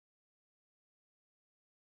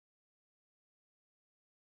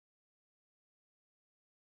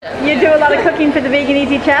You do a lot of cooking for the Vegan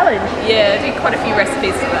Easy Challenge. Yeah, I do quite a few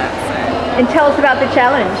recipes for that. So. And tell us about the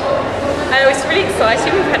challenge. It's really exciting.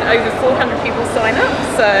 We've had over 400 people sign up.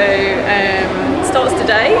 So it starts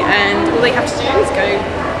today, and all they have to do is go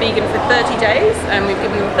vegan for 30 days. And we've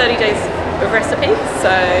given them 30 days of recipes, so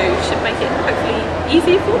it should make it hopefully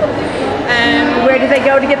easier for them. Where do they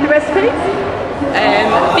go to get the recipes?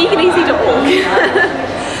 Veganeasy.org.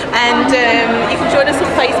 And you can join us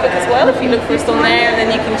on Facebook as well if you look for us on there, and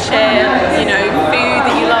then you can share, food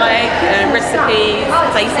that you like, recipes,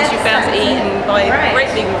 places you found to eat, and buy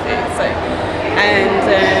great vegan food.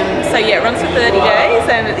 So yeah, it runs for 30 days,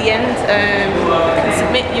 and at the end you can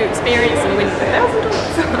submit your experience and win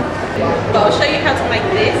 $1,000. But I'll show you how to make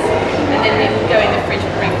this, and then we can go in the fridge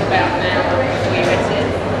for about an hour before you eat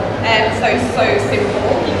it. So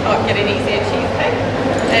simple, you can't get an easier cheesecake.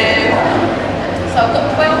 So I've got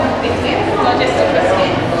 12 biscuits, digestible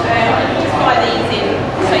biscuits. Just buy these in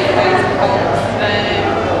takeaways and bowls.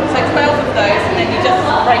 So 12 of those, and then you just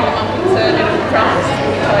break them up into little crumbs,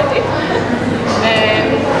 which I did.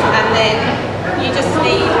 And then you just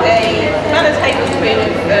need about a tablespoon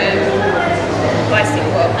of icing.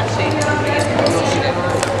 Well, actually,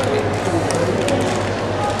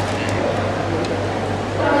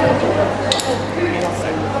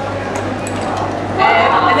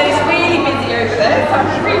 and then it's really busy over there, so I'm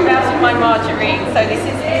rerouting my margarine. So this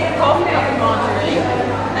is half a cup of margarine,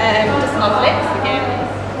 just nuggets, again,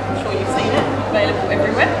 I'm sure you've seen it, available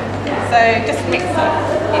everywhere. So just mix it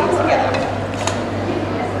in together.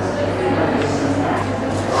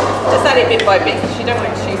 Just add it bit by bit, because you don't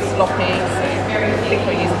want it too sloppy, so very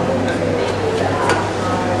liquid.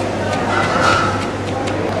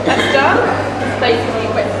 That's done. It's basically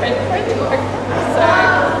wet French bread. So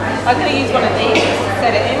I'm going to use one of these to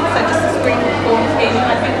set it in, so just a sprinkle corn skin.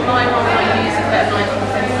 I think my one I use is about 19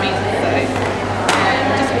 centimetres, so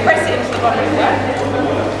just press it into the bottom of that.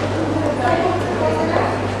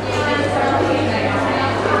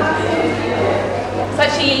 It's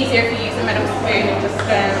actually easier if you use a metal spoon and just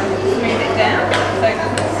smooth it down.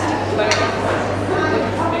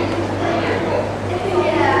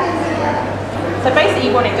 So basically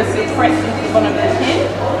you want it just to press into the bottom of the tin.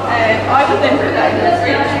 I would then put that in the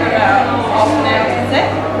fridge for about half an hour to set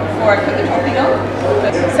before I put the topping on.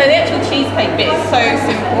 So the actual cheesecake bit is so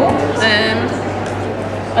simple.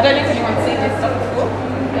 I don't know if anyone's seen this stuff before.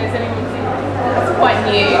 Has anyone seen it? It's quite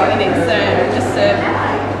new, and it's just a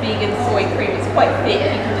vegan soy cream. It's quite thick,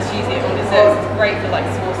 you can just use it on desserts. It's great for like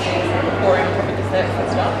sauces, pouring on top of desserts and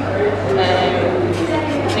stuff. And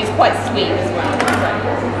it's quite sweet as well.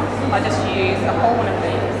 So I just use a whole one of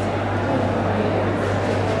these.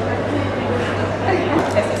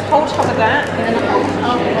 There's this whole tub of that, and then a whole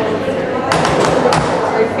tub of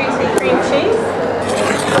fruity cream cheese.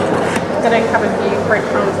 I'm going to have a few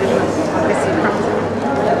breadcrumbs in this, biscuit crumbs in it.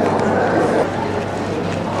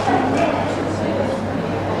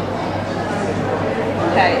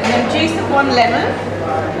 Okay, and then juice of 1 lemon.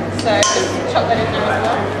 So just chop that in there as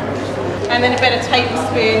well. And then about a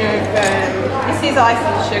tablespoon of, this is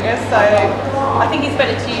icing sugar, so I think it's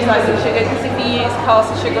better to use icing sugar, because if you use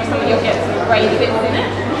caster sugar or something, you'll get some grainy bits in it.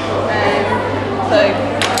 So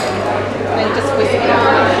then just whisk it up.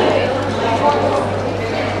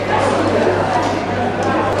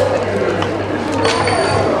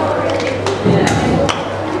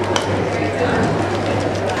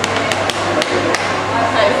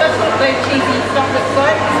 Okay, so that's what the cheesy stuff looks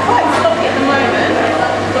like. It's quite sloppy at the moment,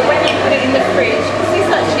 but when you put it in the fridge, because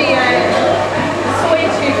it's actually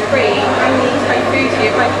soy too free, only tofu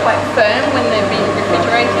are made quite firm when they're being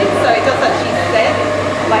refrigerated, so it does actually set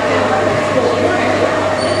like a small cream.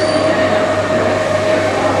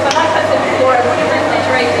 So like I said before, I want to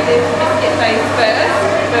refrigerate this biscuit base first,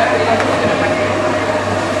 but I'm just going to make it.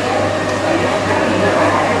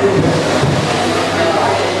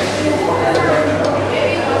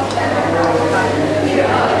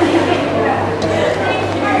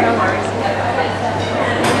 No worries.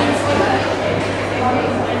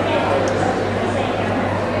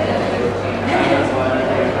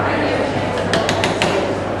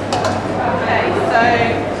 Okay, so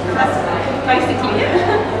that's basically it.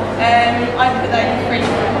 I put that in the fridge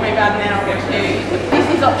for probably about an hour or two. This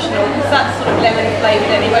is optional because that's sort of lemon flavoured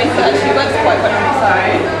anyway, so it actually works quite well on its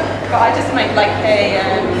own. But I just make like a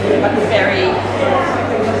berry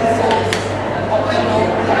sauce optional,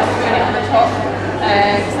 just put it on the top.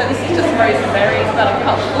 So this is just frozen berries, about a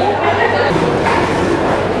cupful.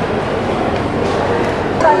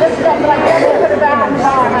 I lifted up, but I never put it back on the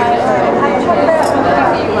bottom.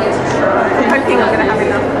 I'm hoping I'm going to have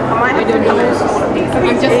enough. I might have to come in a smaller piece.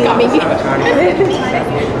 I'm just coming in.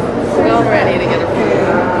 We're all ready to get a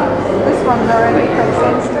food. from Northern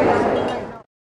Queensland Street.